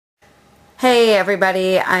Hey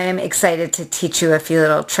everybody, I'm excited to teach you a few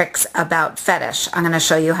little tricks about fetish. I'm going to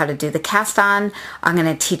show you how to do the cast on, I'm going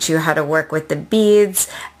to teach you how to work with the beads,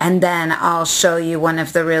 and then I'll show you one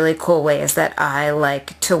of the really cool ways that I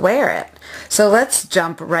like to wear it. So let's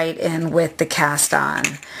jump right in with the cast on.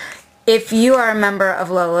 If you are a member of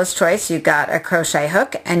Lola's Choice, you've got a crochet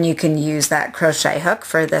hook and you can use that crochet hook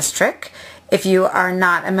for this trick. If you are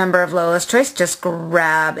not a member of Lola's Choice, just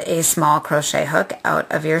grab a small crochet hook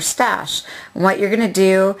out of your stash. What you're going to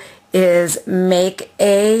do is make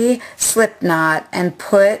a slip knot and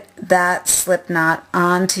put that slip knot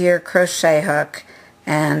onto your crochet hook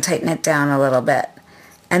and tighten it down a little bit.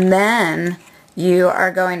 And then you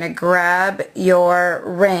are going to grab your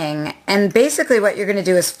ring, and basically what you're going to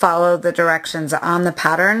do is follow the directions on the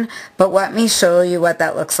pattern, but let me show you what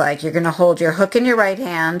that looks like. You're going to hold your hook in your right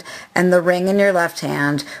hand and the ring in your left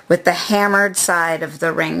hand with the hammered side of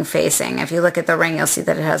the ring facing. If you look at the ring, you'll see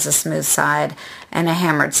that it has a smooth side and a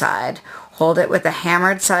hammered side. Hold it with the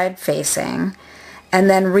hammered side facing, and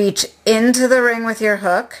then reach into the ring with your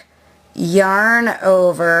hook, yarn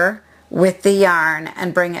over with the yarn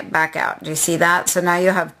and bring it back out. Do you see that? So now you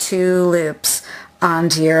have two loops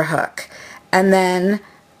onto your hook. And then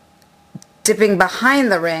dipping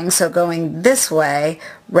behind the ring, so going this way,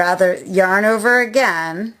 rather yarn over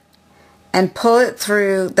again and pull it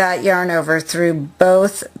through that yarn over through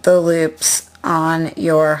both the loops on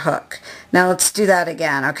your hook. Now let's do that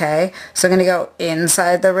again, okay? So I'm going to go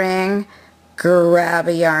inside the ring, grab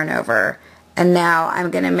a yarn over, and now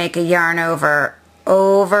I'm going to make a yarn over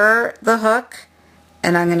the hook,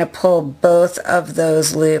 and I'm going to pull both of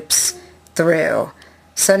those loops through.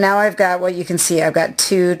 So now I've got, what you can see, I've got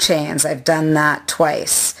two chains. I've done that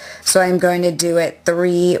twice. So I'm going to do it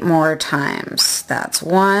 3 more times. That's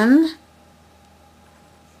 1,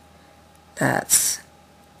 that's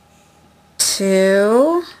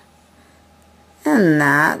 2, and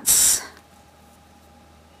that's,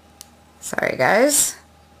 sorry guys,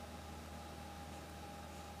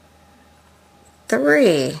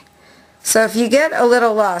 3. So if you get a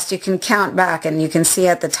little lost, you can count back and you can see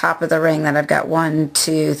at the top of the ring that I've got 1,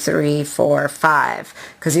 2, 3, 4, 5,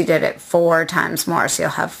 because you did it 4 times more. So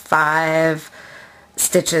you'll have 5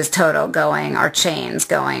 stitches total going, or chains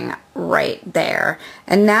going right there.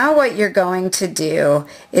 And now what you're going to do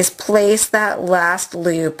is place that last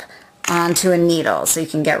loop onto a needle. So you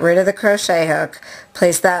can get rid of the crochet hook,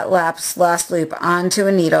 place that last loop onto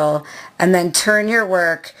a needle, and then turn your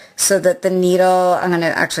work so that the needle, I'm going to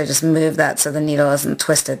actually just move that so the needle isn't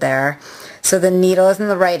twisted there. So the needle is in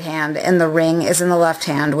the right hand and the ring is in the left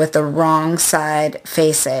hand with the wrong side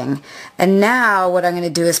facing. And now what I'm going to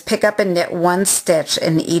do is pick up and knit 1 stitch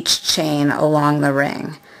in each chain along the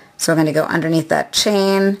ring. So I'm going to go underneath that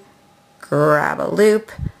chain, grab a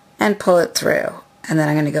loop, and pull it through. And then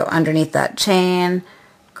I'm going to go underneath that chain,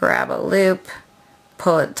 grab a loop,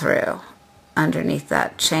 pull it through. Underneath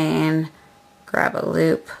that chain, grab a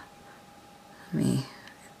loop. Let me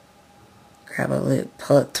grab a loop,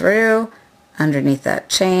 pull it through. Underneath that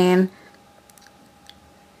chain,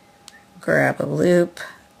 grab a loop,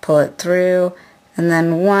 pull it through. And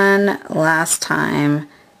then one last time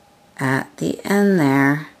at the end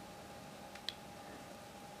there,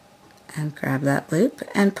 and grab that loop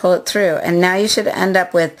and pull it through. And now you should end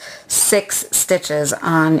up with 6 stitches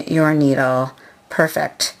on your needle.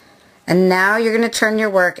 Perfect. And now you're going to turn your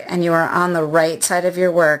work and you are on the right side of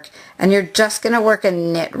your work, and you're just going to work a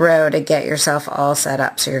knit row to get yourself all set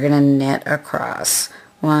up. So you're going to knit across.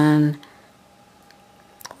 1,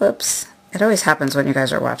 whoops, it always happens when you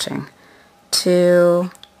guys are watching.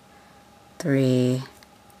 2, 3,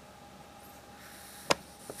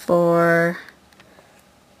 4,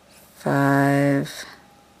 5,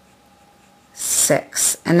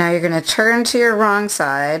 6. And now you're going to turn to your wrong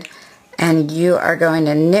side and you are going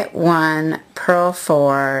to knit 1, purl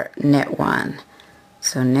 4, knit 1.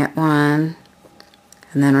 So knit 1,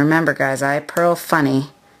 and then remember guys, I purl funny.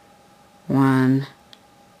 1,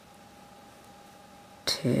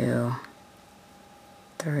 2,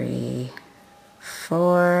 3,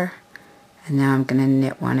 4, and now I'm going to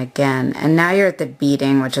knit 1 again. And now you're at the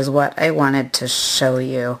beading, which is what I wanted to show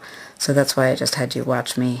you. So that's why I just had you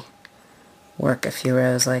watch me work a few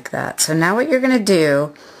rows like that. So now what you're going to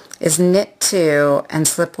do is knit 2 and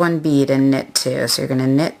slip 1 bead and knit 2. So you're going to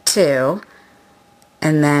knit 2,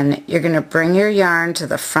 and then you're going to bring your yarn to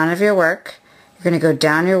the front of your work. You're going to go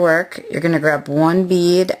down your work. You're going to grab 1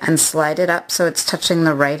 bead and slide it up so it's touching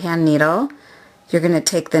the right hand needle. You're going to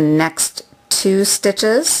take the next 2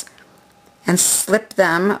 stitches and slip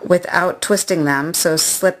them without twisting them. So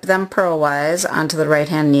slip them purlwise onto the right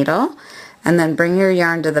hand needle, and then bring your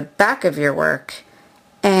yarn to the back of your work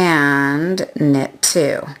and and knit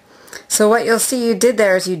 2. So what you'll see you did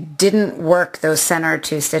there is you didn't work those center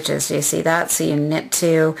 2 stitches. Do you see that? So you knit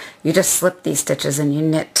 2, you just slip these stitches and you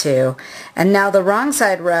knit 2. And now the wrong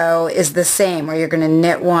side row is the same, where you're going to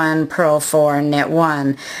knit 1, purl 4, knit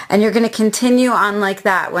 1. And you're going to continue on like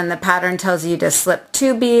that. When the pattern tells you to slip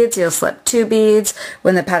 2 beads, you'll slip 2 beads.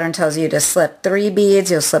 When the pattern tells you to slip 3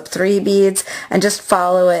 beads, you'll slip 3 beads. And just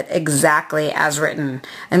follow it exactly as written.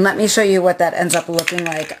 And let me show you what that ends up looking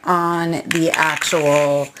like on the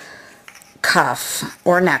actual cuff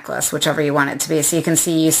or necklace, whichever you want it to be. So you can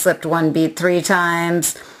see you slipped 1 bead 3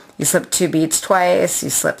 times, you slipped 2 beads twice, you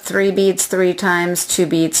slipped 3 beads 3 times, 2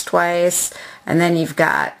 beads twice, and then you've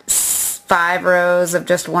got 5 rows of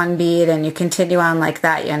just 1 bead, and you continue on like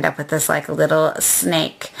that. You end up with this like little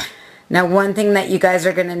snake. Now one thing that you guys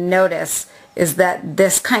are going to notice is that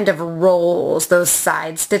this kind of rolls, those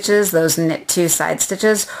side stitches, those knit 2 side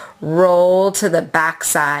stitches, roll to the back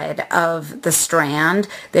side of the strand.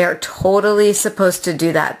 They are totally supposed to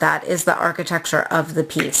do that. That is the architecture of the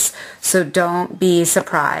piece. So don't be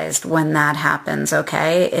surprised when that happens,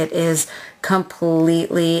 okay? It is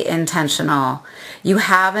completely intentional. You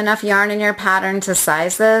have enough yarn in your pattern to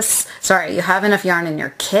size this. Sorry, you have enough yarn in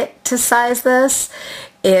your kit to size this.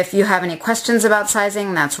 If you have any questions about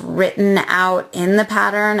sizing, that's written out in the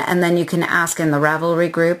pattern, and then you can ask in the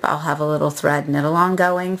Ravelry group. I'll have a little thread knit along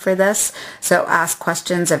going for this. So ask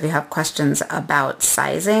questions if you have questions about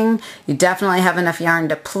sizing. You definitely have enough yarn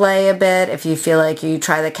to play a bit. If you feel like you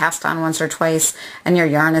try the cast on once or twice and your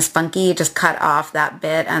yarn is funky, just cut off that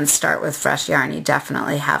bit and start with fresh yarn. You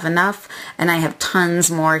definitely have enough. And I have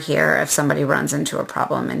tons more here if somebody runs into a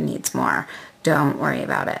problem and needs more. Don't worry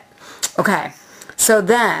about it. Okay. So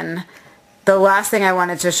then, the last thing I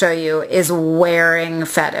wanted to show you is wearing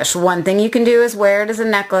Fetish. One thing you can do is wear it as a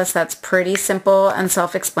necklace. That's pretty simple and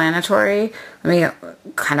self-explanatory. Let me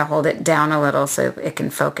kind of hold it down a little so it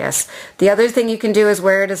can focus. The other thing you can do is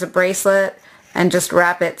wear it as a bracelet and just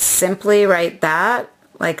wrap it simply like that,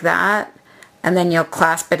 and then you'll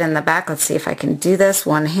clasp it in the back. Let's see if I can do this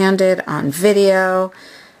one-handed on video.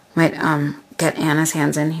 Might get Anna's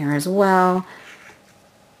hands in here as well.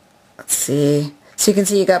 Let's see. So you can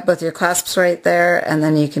see you got both your clasps right there, and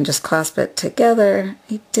then you can just clasp it together.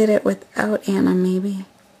 I did it without Anna, maybe.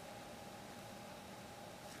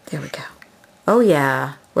 There we go. Oh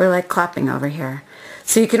yeah, we're like clapping over here.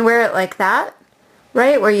 So you can wear it like that,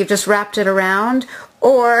 right, where you've just wrapped it around.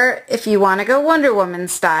 Or if you want to go Wonder Woman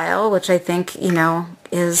style, which I think, you know,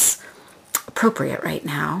 is appropriate right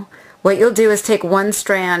now, what you'll do is take one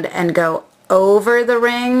strand and go over the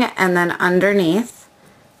ring and then underneath,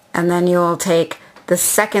 and then you'll take the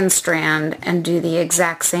second strand and do the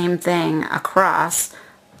exact same thing across,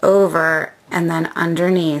 over, and then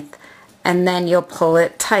underneath, and then you'll pull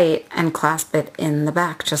it tight and clasp it in the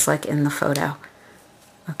back, just like in the photo.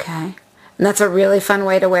 Okay? And that's a really fun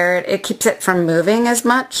way to wear it. It keeps it from moving as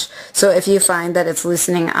much, so if you find that it's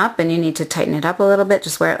loosening up and you need to tighten it up a little bit,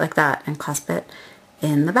 just wear it like that and clasp it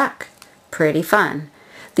in the back. Pretty fun.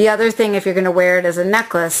 The other thing, if you're going to wear it as a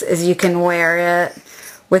necklace, is you can wear it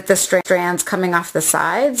with the strands coming off the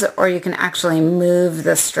sides, or you can actually move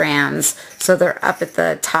the strands so they're up at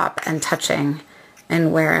the top and touching,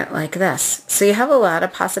 and wear it like this. So you have a lot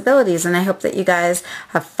of possibilities, and I hope that you guys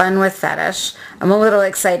have fun with Fetish. I'm a little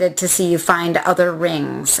excited to see you find other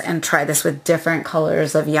rings and try this with different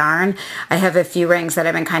colors of yarn. I have a few rings that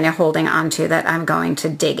I've been kind of holding on to that I'm going to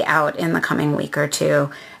dig out in the coming week or two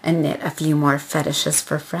and knit a few more fetishes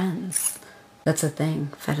for friends. That's a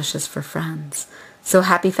thing, fetishes for friends. So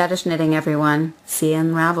happy fetish knitting, everyone. See you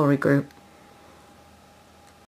in the Ravelry group.